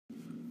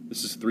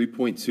This is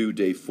 3.2,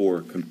 day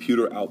 4,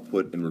 computer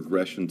output and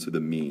regression to the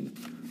mean.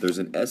 There's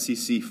an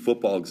SEC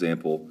football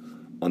example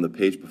on the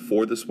page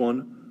before this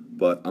one,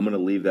 but I'm going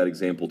to leave that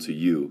example to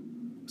you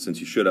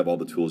since you should have all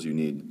the tools you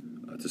need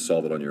to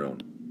solve it on your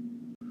own.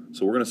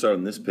 So we're going to start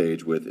on this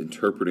page with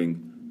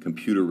interpreting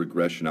computer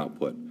regression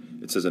output.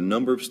 It says a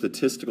number of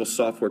statistical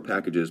software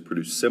packages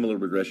produce similar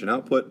regression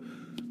output.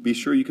 Be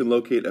sure you can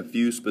locate a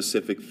few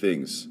specific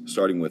things,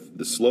 starting with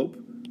the slope,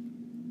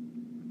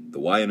 the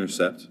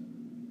y-intercept,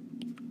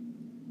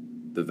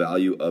 the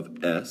value of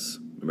S,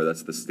 remember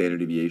that's the standard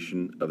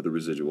deviation of the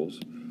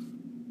residuals,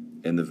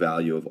 and the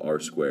value of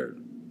R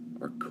squared,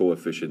 our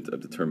coefficient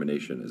of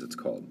determination as it's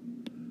called.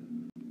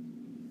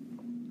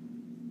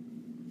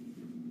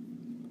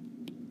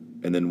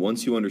 And then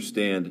once you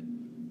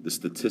understand the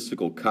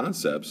statistical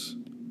concepts,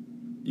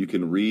 you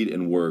can read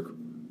and work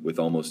with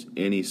almost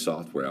any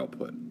software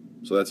output.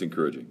 So that's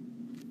encouraging.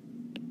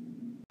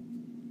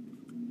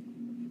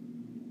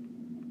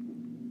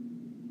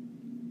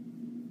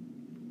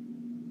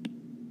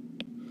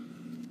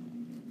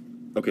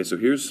 Okay, so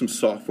here's some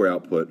software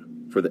output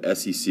for the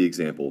SEC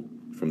example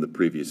from the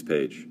previous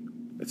page.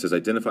 It says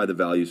identify the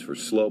values for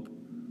slope,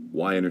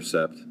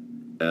 y-intercept,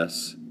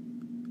 S,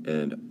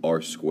 and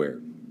R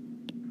squared.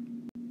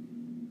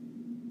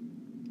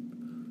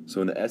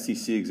 So in the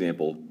SEC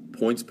example,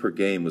 points per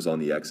game was on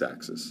the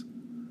x-axis.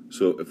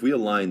 So if we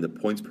align the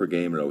points per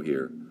game row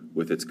here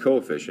with its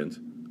coefficient,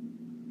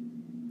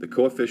 the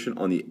coefficient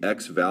on the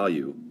x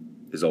value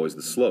is always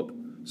the slope.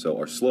 So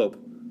our slope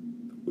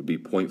would be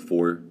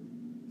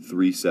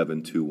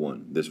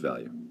 0.43721, this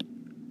value.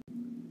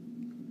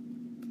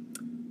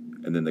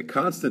 And then the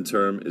constant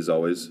term is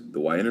always the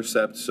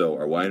y-intercept, so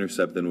our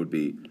y-intercept then would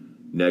be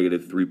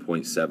negative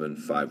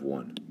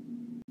 3.751.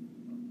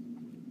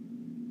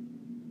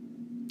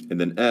 And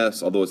then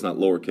S, although it's not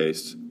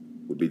lowercase,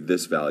 would be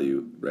this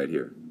value right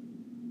here.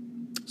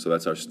 So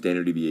that's our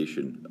standard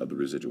deviation of the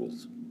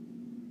residuals.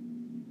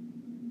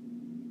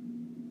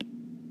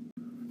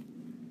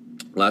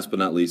 Last but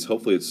not least,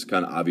 hopefully it's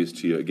kind of obvious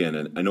to you again,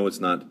 and I know it's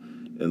not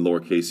in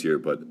lowercase here,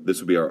 but this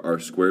would be our R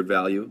squared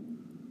value,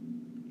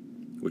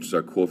 which is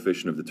our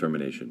coefficient of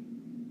determination.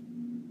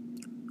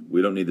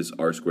 We don't need this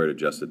R squared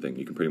adjusted thing.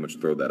 You can pretty much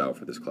throw that out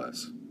for this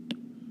class.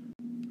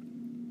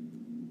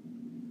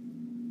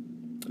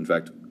 In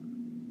fact,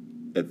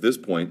 at this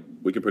point,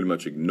 we can pretty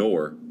much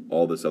ignore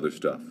all this other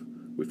stuff.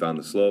 We found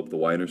the slope, the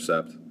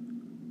y-intercept,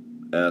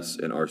 S,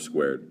 and R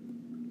squared.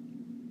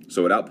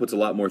 So it outputs a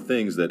lot more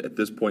things that at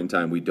this point in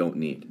time we don't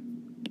need.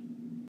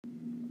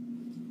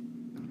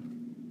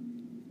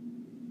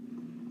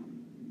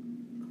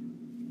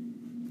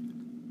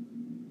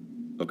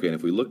 Okay, and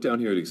if we look down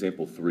here at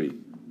example 3,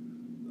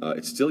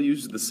 it still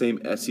uses the same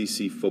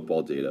SEC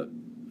football data,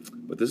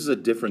 but this is a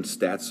different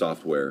stat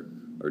software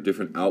or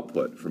different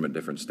output from a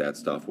different stat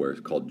software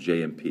called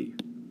JMP.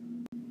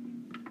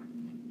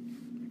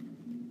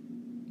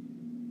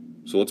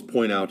 So let's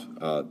point out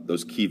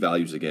those key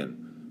values again.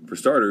 For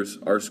starters,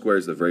 R squared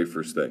is the very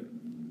first thing.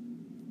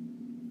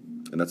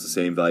 And that's the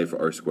same value for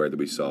R squared that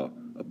we saw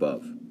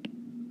above.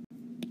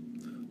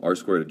 R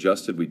squared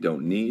adjusted we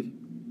don't need.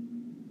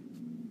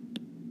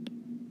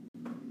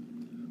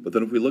 But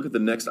then if we look at the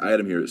next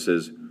item here, it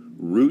says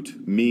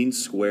root mean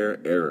square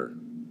error.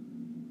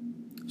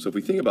 So if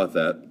we think about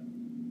that,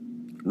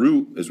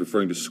 root is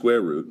referring to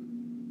square root,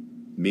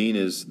 mean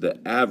is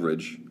the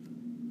average,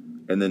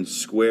 and then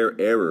square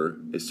error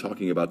is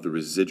talking about the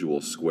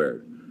residual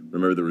squared.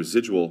 Remember, the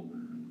residual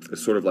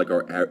is sort of like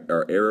our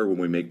error when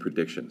we make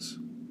predictions.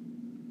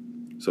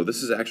 So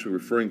this is actually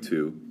referring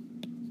to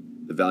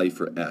the value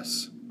for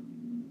S,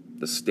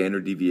 the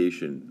standard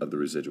deviation of the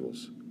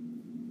residuals.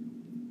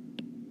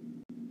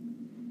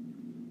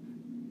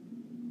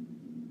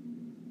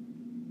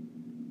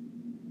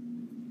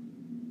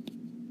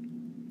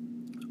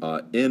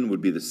 N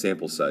would be the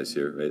sample size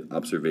here, right?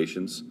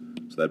 Observations.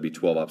 So that'd be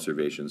 12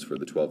 observations for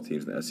the 12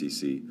 teams in the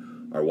SEC.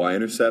 Our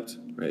y-intercept,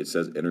 right? It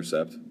says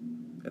intercept,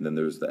 and then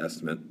there's the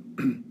estimate,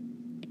 and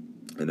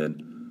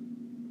then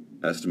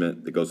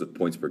estimate that goes with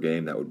points per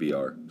game. That would be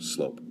our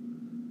slope.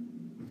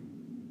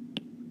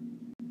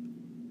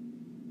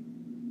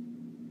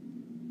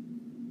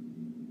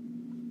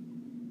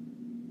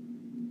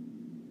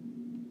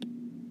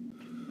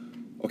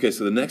 Okay,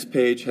 so the next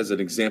page has an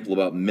example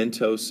about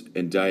Mentos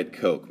and Diet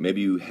Coke. Maybe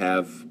you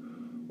have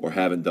or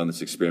haven't done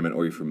this experiment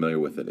or you're familiar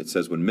with it. It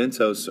says when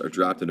Mentos are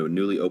dropped into a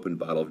newly opened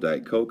bottle of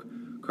Diet Coke,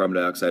 carbon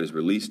dioxide is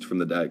released from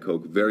the Diet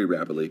Coke very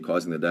rapidly,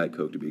 causing the Diet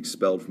Coke to be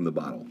expelled from the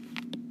bottle.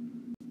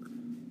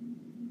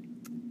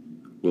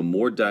 Will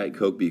more Diet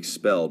Coke be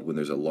expelled when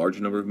there's a large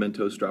number of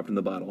Mentos dropped in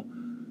the bottle?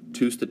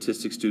 Two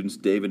statistics students,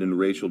 David and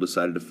Rachel,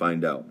 decided to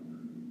find out.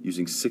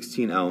 Using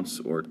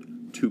 16-ounce or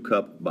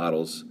 2-cup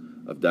bottles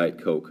of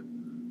Diet Coke,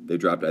 they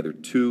dropped either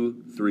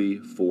 2, 3,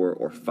 4,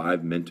 or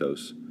 5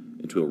 Mentos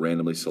into a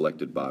randomly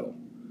selected bottle,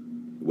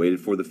 waited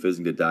for the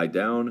fizzing to die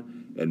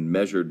down, and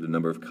measured the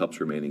number of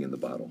cups remaining in the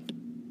bottle.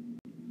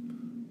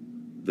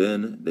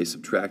 Then they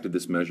subtracted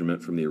this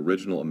measurement from the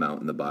original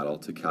amount in the bottle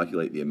to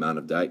calculate the amount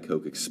of Diet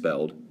Coke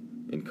expelled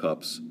in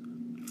cups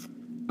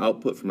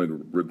output from a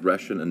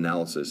regression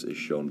analysis is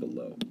shown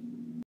below.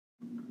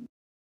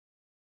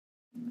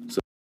 So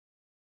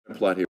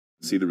plot here,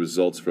 see the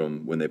results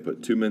from when they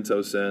put 2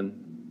 Mentos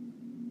in,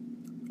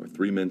 or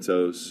 3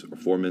 Mentos, or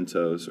 4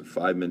 Mentos, or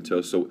 5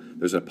 Mentos. So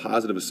there's a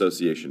positive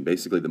association.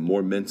 Basically, the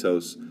more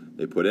Mentos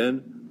they put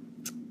in,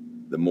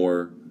 the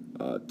more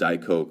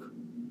Diet Coke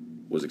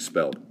was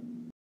expelled.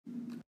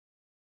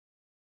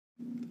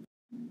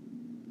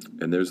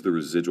 And there's the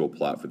residual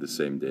plot for the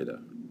same data.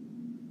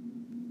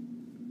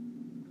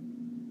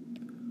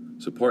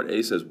 So part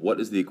A says, what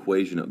is the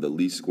equation of the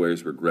least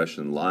squares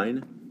regression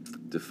line?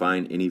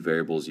 Define any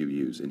variables you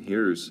use. And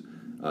here's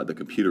the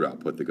computer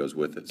output that goes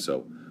with it.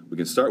 So we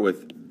can start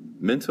with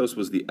Mentos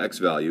was the x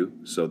value,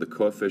 so the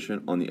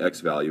coefficient on the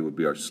x value would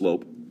be our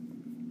slope,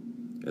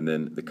 and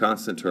then the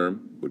constant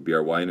term would be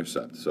our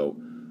y-intercept. So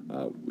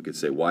we could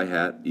say y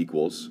hat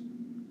equals,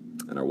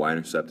 and our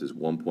y-intercept is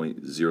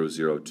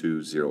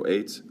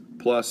 1.00208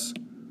 plus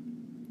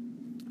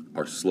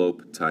our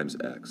slope times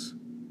x.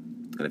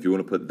 And if you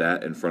want to put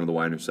that in front of the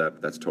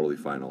y-intercept, that's totally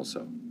fine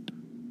also.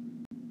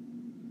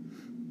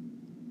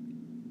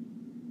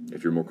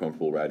 If you're more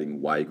comfortable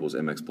writing y equals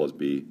mx plus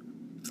b,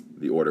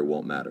 the order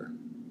won't matter.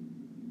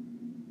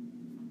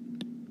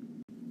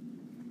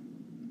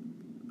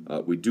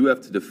 We do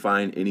have to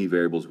define any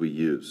variables we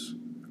use.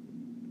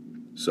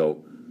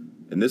 So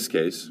in this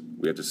case,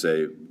 we have to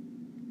say,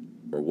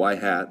 or y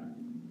hat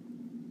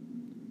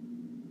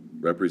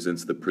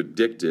represents the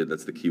predicted,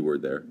 that's the key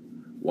word there,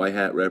 y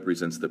hat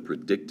represents the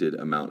predicted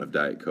amount of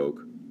Diet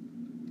Coke,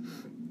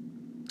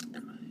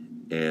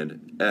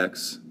 and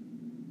x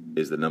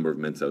is the number of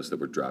Mentos that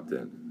were dropped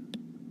in.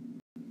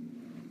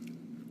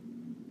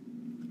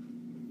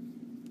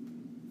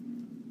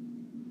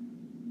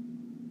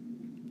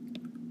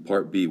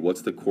 Part B,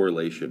 what's the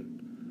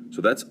correlation?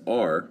 So that's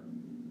R.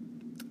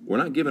 We're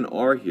not given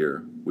R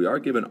here. We are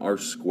given R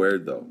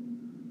squared though.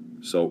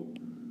 So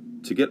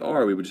to get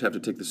R, we would just have to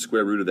take the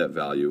square root of that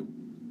value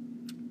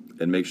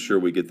and make sure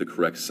we get the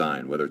correct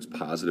sign, whether it's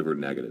positive or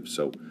negative.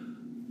 So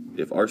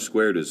if R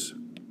squared is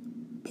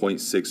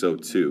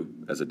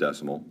 0.602 as a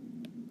decimal,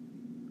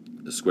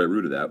 the square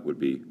root of that would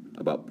be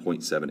about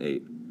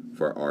 0.78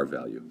 for our R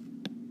value.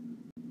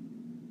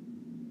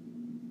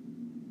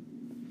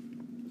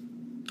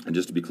 And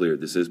just to be clear,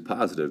 this is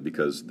positive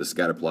because the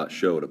scatter plot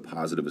showed a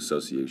positive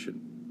association.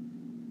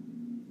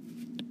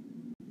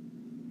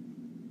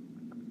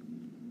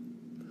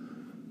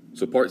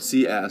 So part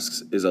C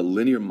asks, is a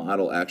linear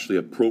model actually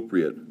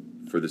appropriate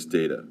for this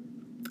data?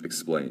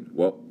 Explain.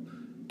 Well,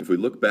 if we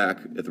look back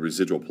at the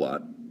residual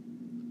plot,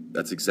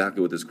 that's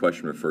exactly what this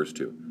question refers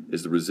to.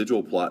 Is the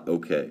residual plot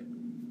okay?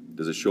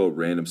 Does it show a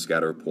random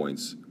scatter of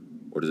points,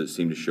 or does it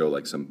seem to show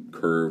like some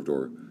curved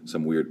or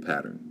some weird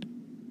pattern?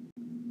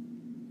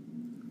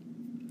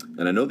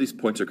 And I know these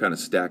points are kind of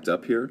stacked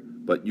up here,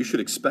 but you should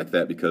expect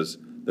that because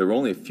there are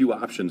only a few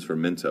options for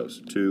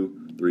Mentos,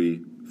 2,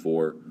 3,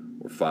 4,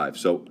 or 5.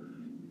 So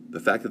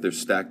the fact that they're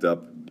stacked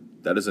up,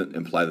 that doesn't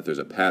imply that there's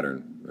a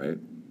pattern, right?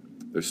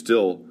 There's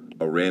still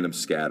a random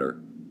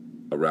scatter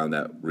around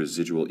that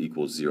residual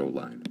equals 0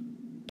 line.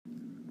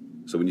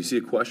 So when you see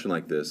a question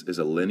like this, is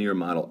a linear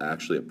model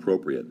actually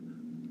appropriate?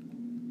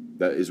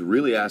 That is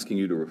really asking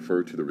you to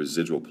refer to the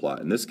residual plot.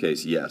 In this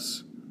case,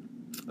 yes.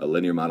 A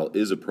linear model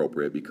is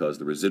appropriate because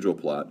the residual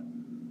plot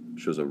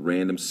shows a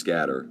random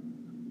scatter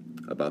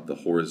about the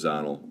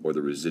horizontal or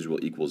the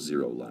residual equals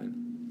 0 line.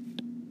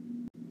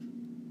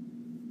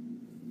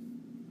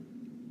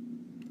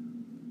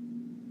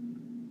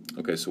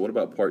 Okay, so what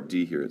about part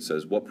D here? It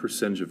says, what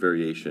percentage of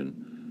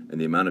variation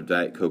and the amount of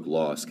Diet Coke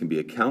lost can be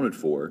accounted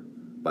for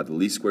by the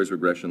least squares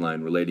regression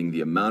line relating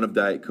the amount of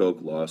Diet Coke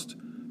lost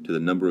to the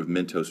number of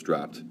Mentos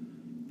dropped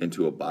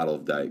into a bottle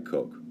of Diet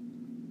Coke?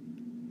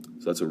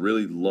 So that's a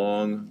really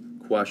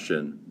long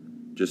question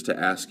just to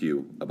ask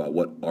you about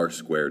what R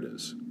squared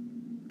is.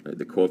 Right?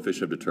 The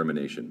coefficient of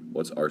determination.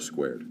 What's R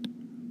squared?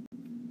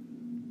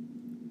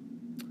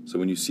 So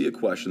when you see a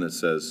question that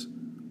says,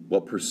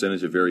 what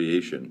percentage of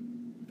variation,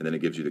 and then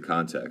it gives you the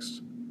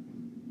context,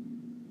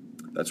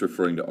 that's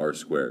referring to R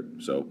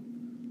squared. So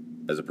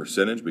as a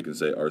percentage, we can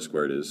say R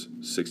squared is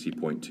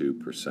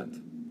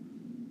 60.2%.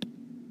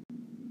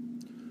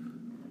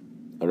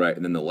 All right,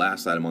 and then the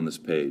last item on this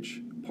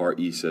page, part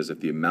E says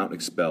if the amount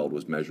expelled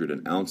was measured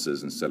in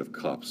ounces instead of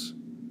cups,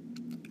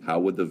 how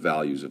would the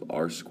values of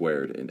R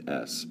squared and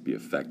S be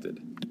affected?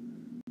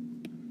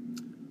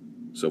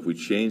 So if we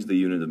change the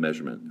unit of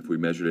measurement, if we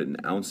measured it in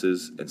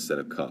ounces instead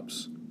of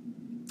cups,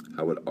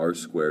 how would R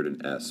squared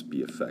and S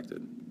be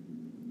affected?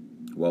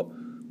 Well,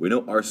 we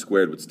know R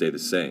squared would stay the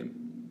same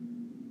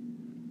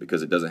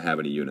because it doesn't have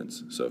any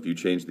units. So if you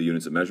change the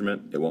units of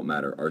measurement, it won't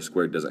matter. R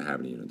squared doesn't have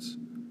any units.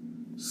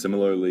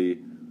 Similarly,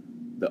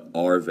 the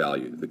R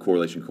value, the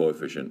correlation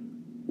coefficient,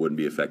 wouldn't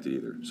be affected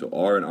either. So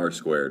R and R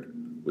squared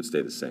would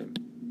stay the same.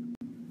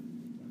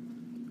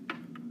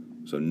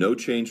 So no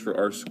change for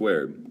R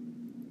squared.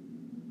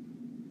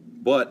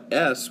 But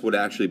S would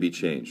actually be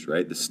changed,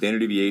 right? The standard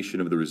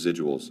deviation of the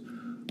residuals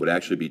would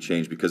actually be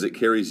changed because it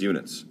carries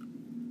units.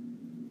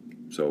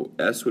 So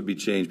S would be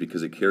changed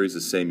because it carries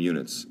the same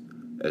units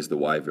as the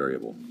Y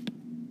variable.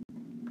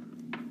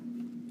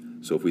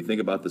 So if we think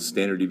about the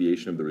standard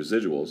deviation of the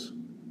residuals,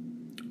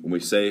 when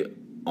we say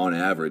on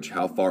average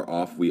how far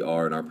off we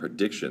are in our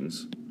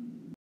predictions,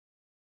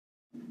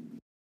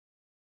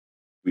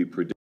 we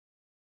predict,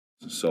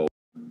 so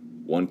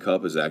 1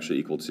 cup is actually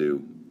equal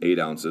to 8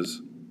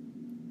 ounces.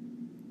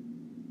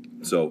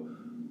 So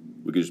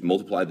we could just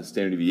multiply the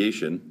standard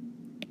deviation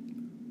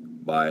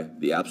by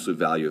the absolute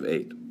value of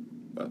 8,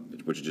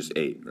 which is just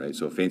 8, right?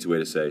 So a fancy way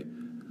to say,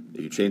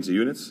 if you change the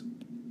units,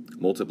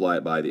 multiply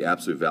it by the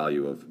absolute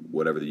value of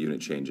whatever the unit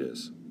change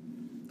is.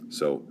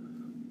 So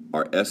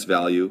our S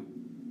value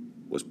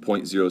was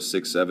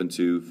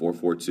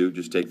 0.0672442.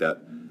 Just take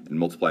that and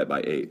multiply it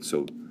by 8.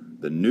 So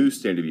the new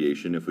standard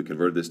deviation, if we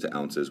converted this to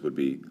ounces, would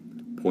be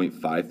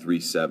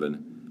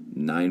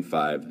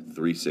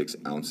 0.5379536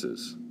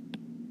 ounces.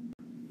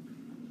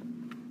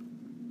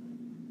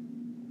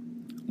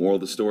 Moral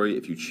of the story,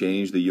 if you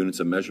change the units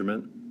of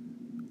measurement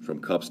from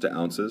cups to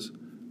ounces,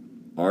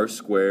 R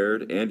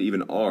squared and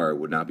even R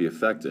would not be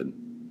affected,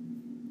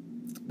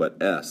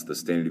 but S, the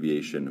standard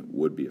deviation,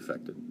 would be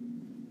affected.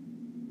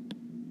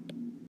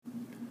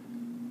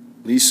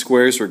 Least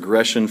squares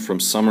regression from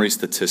summary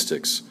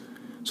statistics.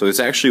 So there's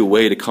actually a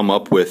way to come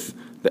up with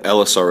the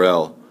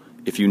LSRL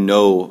if you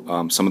know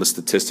some of the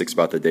statistics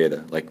about the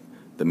data, like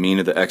the mean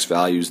of the X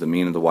values, the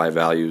mean of the Y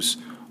values,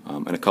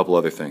 and a couple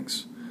other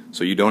things.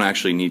 So you don't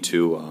actually need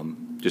to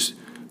just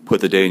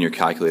put the data in your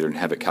calculator and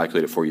have it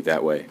calculate it for you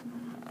that way.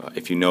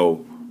 If you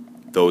know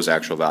those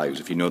actual values,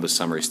 if you know the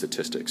summary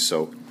statistics.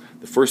 So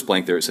the first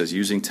blank there, it says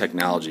using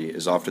technology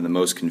is often the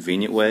most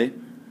convenient way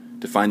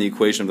to find the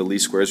equation of the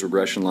least squares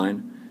regression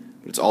line,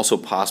 but it's also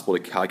possible to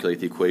calculate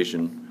the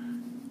equation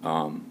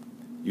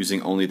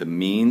using only the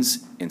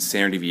means and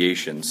standard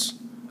deviations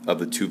of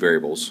the two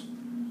variables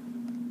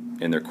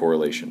and their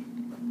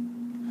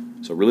correlation.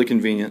 So really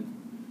convenient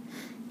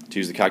to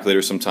use the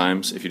calculator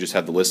sometimes if you just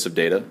have the list of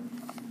data,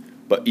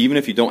 but even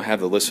if you don't have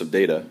the list of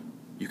data,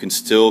 you can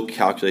still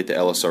calculate the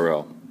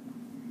LSRL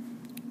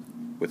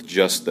with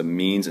just the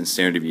means and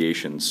standard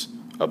deviations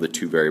of the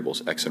two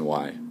variables, X and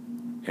Y,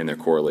 and their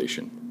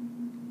correlation.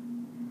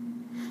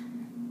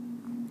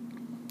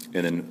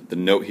 And then the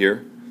note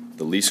here,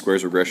 the least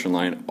squares regression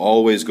line,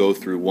 always go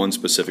through one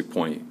specific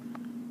point.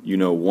 You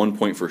know one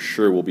point for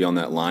sure will be on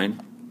that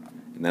line,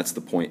 and that's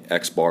the point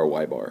X bar,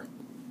 Y bar.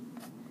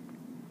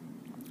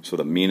 So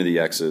the mean of the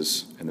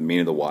X's and the mean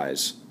of the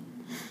Y's.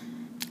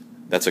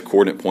 That's a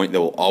coordinate point that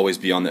will always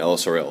be on the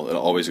LSRL.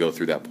 It'll always go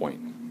through that point.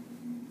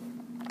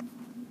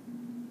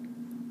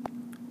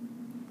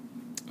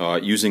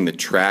 Using the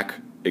track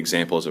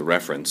example as a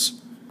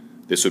reference,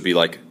 this would be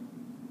like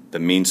the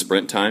mean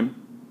sprint time,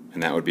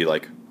 and that would be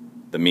like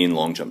the mean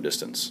long jump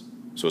distance.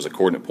 So as a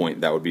coordinate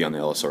point, that would be on the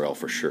LSRL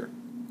for sure.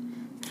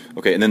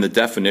 Okay, and then the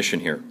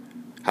definition here.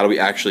 How do we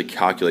actually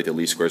calculate the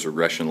least squares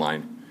regression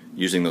line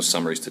using those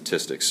summary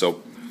statistics?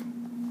 So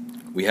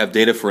we have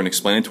data for an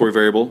explanatory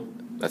variable,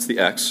 that's the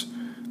X,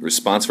 the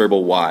response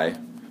variable Y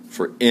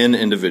for n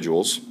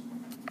individuals,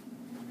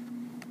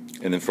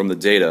 and then from the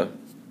data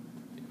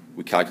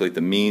we calculate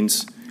the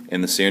means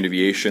and the standard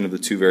deviation of the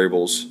two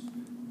variables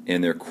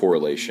and their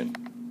correlation.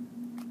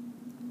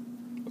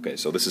 Okay,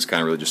 so this is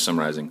kind of really just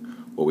summarizing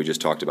what we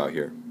just talked about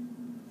here.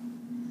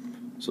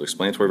 So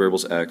explanatory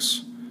variables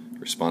X,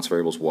 response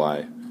variables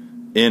Y.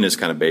 N is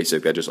kind of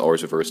basic, that just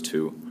always refers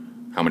to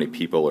how many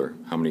people or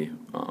how many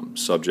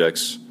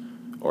subjects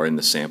are in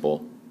the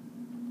sample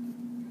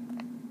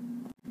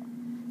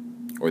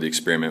or the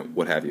experiment,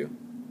 what have you.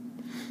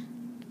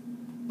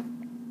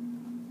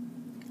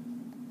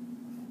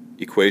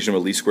 Equation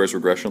of a least squares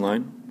regression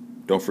line.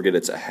 Don't forget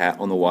it's a hat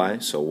on the Y,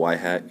 so Y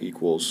hat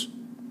equals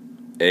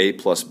A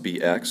plus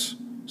BX.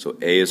 So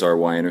A is our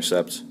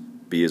y-intercept,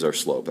 B is our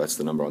slope. That's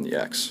the number on the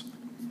X.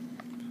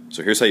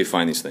 So here's how you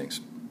find these things.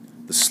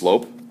 The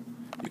slope,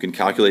 you can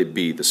calculate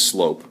B, the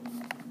slope,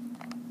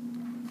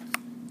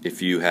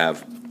 if you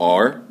have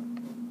R,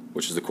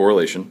 which is the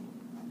correlation,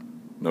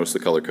 notice the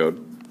color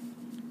code,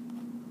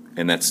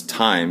 and that's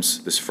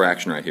times this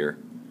fraction right here,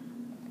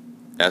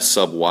 S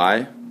sub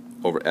Y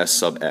over S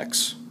sub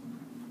X.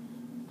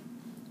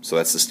 So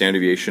that's the standard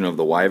deviation of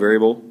the Y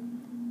variable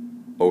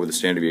over the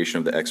standard deviation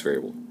of the X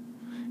variable.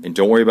 And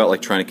don't worry about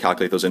like trying to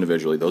calculate those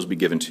individually. Those will be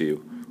given to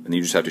you, and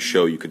you just have to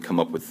show you could come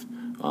up with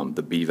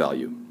the B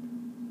value.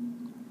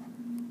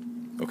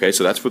 Okay,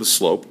 so that's for the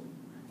slope.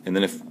 And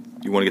then if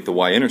you want to get the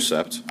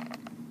y-intercept,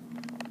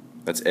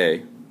 that's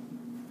A.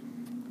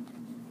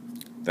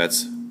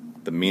 That's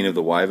the mean of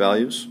the y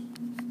values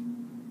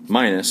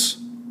minus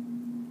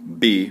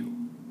B,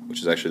 which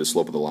is actually the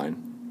slope of the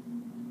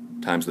line,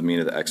 times the mean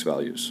of the x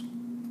values.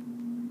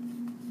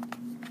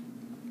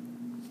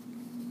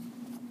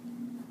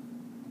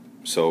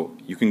 So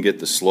you can get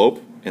the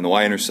slope and the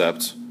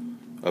y-intercept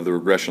of the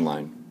regression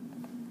line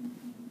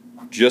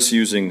just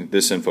using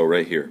this info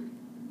right here.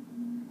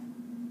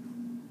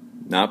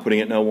 Not putting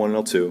it in L1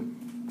 and L2.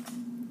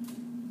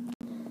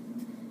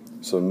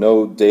 So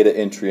no data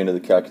entry into the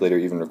calculator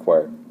even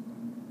required.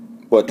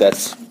 But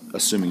that's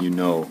assuming you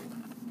know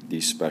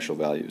these special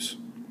values.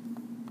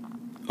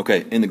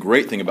 Okay, and the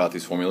great thing about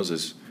these formulas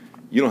is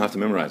you don't have to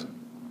memorize them.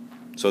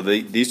 So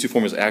these two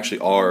formulas actually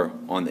are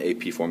on the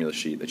AP formula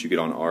sheet that you get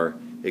on our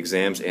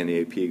exams and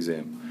the AP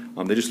exam.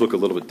 They just look a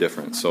little bit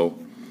different. So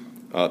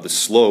the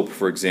slope,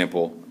 for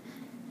example,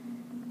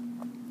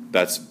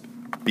 that's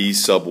b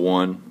sub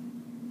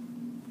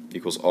 1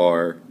 equals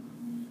r,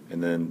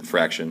 and then the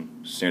fraction,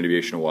 standard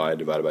deviation of y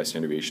divided by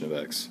standard deviation of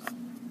x.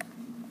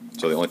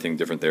 So the only thing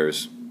different there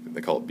is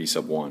they call it b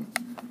sub 1.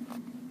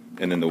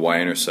 And then the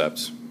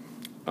y-intercept,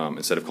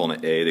 instead of calling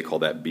it a, they call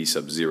that b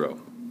sub 0.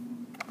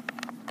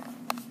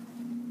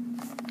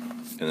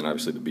 And then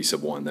obviously the b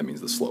sub 1, that means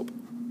the slope.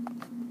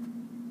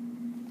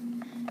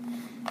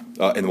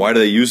 And why do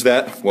they use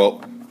that?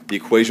 Well, the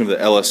equation of the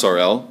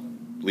LSRL,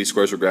 least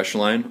squares regression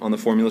line, on the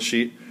formula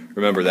sheet,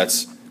 remember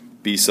that's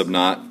b sub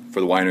naught for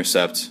the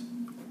y-intercept,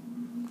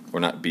 or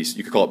not b,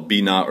 you could call it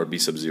b naught or b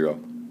sub 0.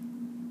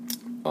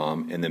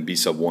 And then b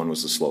sub 1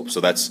 was the slope. So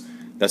that's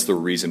the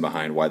reason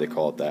behind why they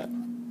call it that.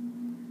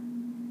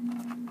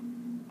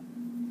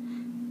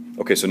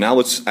 Okay, so now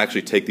let's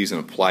actually take these and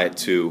apply it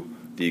to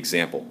the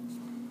example.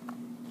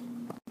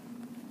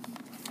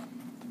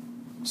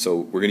 So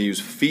we're going to use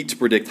feet to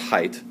predict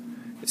height.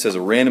 It says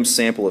a random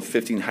sample of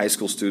 15 high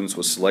school students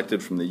was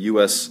selected from the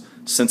U.S.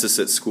 Census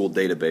at School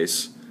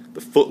database.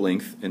 The foot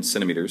length in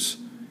centimeters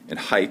and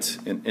height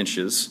in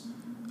inches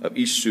of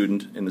each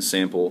student in the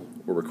sample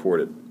were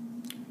recorded.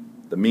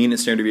 The mean and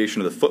standard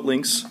deviation of the foot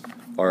lengths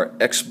are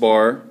x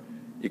bar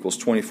equals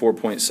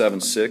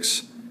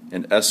 24.76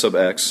 and s sub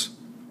x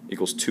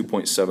equals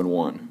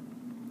 2.71.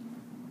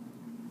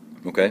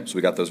 Okay, so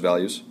we got those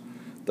values.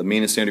 The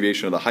mean and standard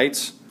deviation of the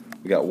heights,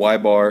 we got y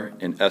bar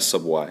and s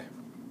sub y.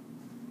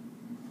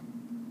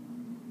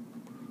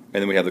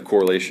 And then we have the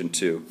correlation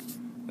too.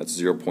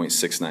 That's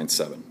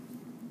 0.697.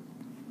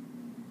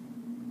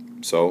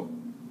 So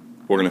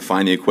we're going to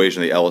find the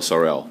equation of the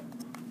LSRL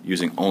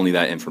using only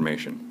that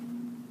information.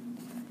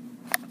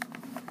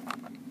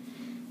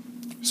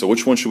 So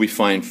which one should we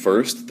find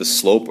first, the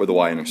slope or the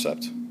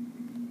y-intercept?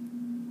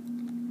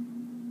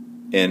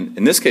 And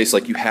in this case,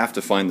 like, you have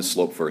to find the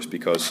slope first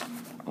because,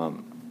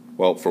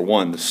 well, for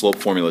one, the slope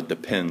formula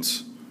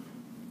depends.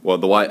 Well,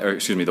 the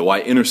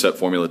y-intercept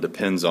formula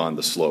depends on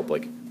the slope.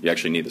 Like, you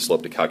actually need the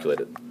slope to calculate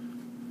it.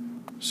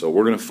 So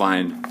we're going to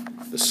find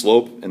the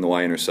slope and the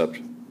y-intercept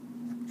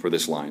for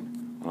this line.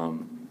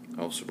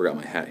 I also forgot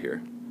my hat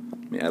here.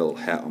 Let me add a little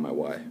hat on my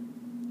y.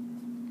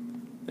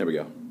 There we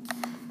go.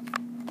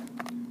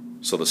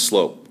 So the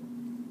slope,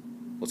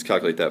 let's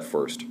calculate that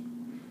first.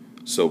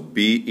 So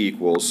b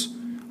equals,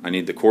 I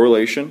need the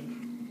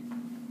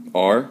correlation,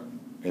 r,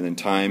 and then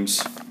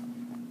times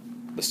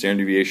the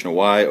standard deviation of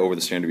y over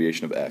the standard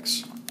deviation of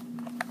x.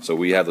 So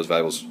we have those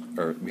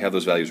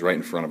values, right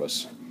in front of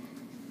us.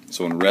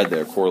 So in red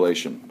there,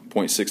 correlation,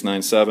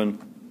 0.697,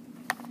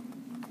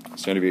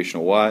 standard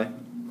deviation of y,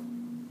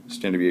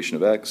 standard deviation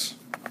of x.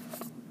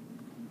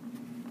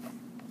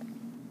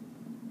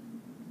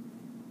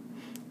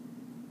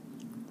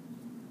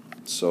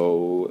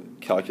 So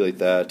calculate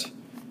that,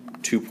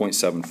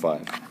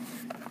 2.75.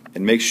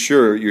 And make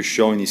sure you're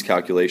showing these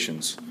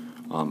calculations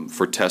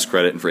for test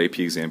credit and for AP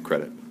exam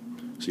credit.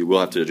 So you will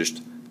have to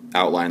just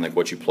outline like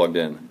what you plugged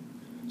in.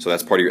 So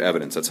that's part of your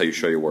evidence. That's how you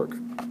show your work.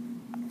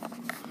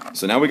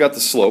 So now we got the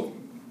slope.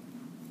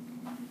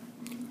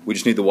 We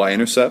just need the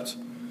y-intercept.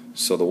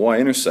 So the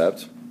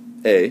y-intercept,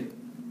 A,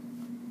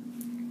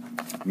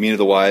 mean of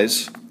the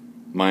y's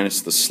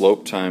minus the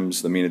slope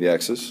times the mean of the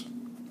x's.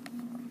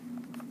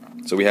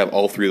 So we have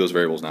all three of those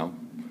variables now.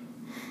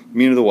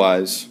 Mean of the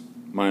y's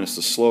minus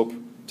the slope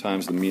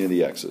times the mean of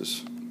the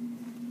x's.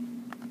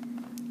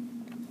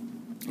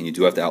 And you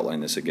do have to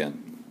outline this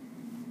again.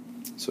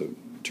 So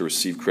to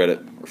receive credit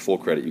or full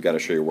credit, you got to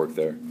show your work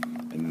there.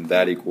 And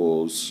that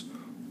equals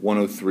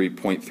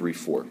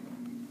 103.34.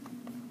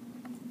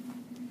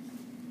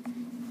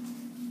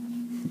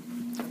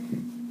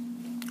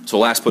 So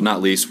last but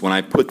not least, when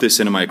I put this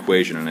into my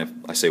equation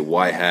and I say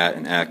y hat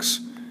and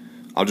x,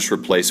 I'll just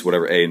replace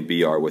whatever a and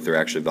b are with their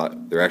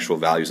actual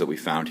values that we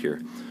found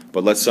here.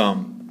 But let's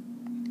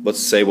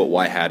say what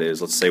y hat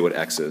is. Let's say what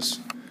x is.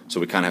 So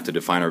we kind of have to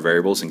define our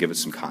variables and give it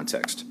some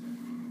context.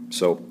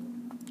 So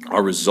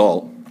our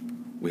result,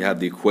 we have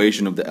the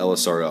equation of the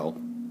LSRL.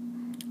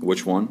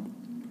 Which one?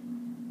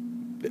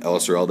 The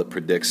LSRL that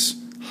predicts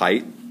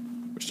height,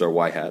 which is our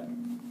y hat,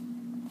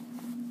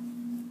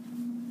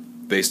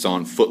 based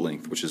on foot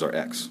length, which is our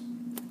x.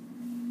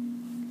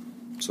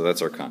 So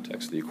that's our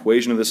context. The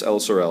equation of this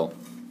LSRL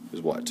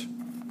is what?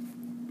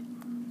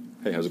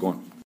 Hey, how's it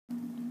going?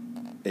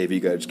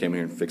 AV guy just came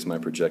here and fixed my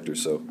projector,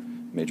 so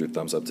major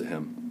thumbs up to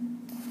him.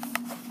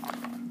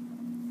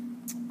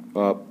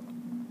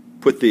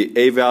 Put the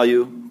A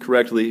value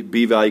correctly,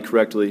 B value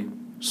correctly,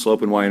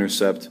 slope and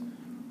y-intercept,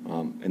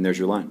 and there's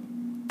your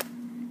line.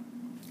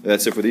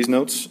 That's it for these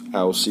notes.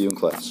 I will see you in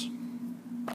class.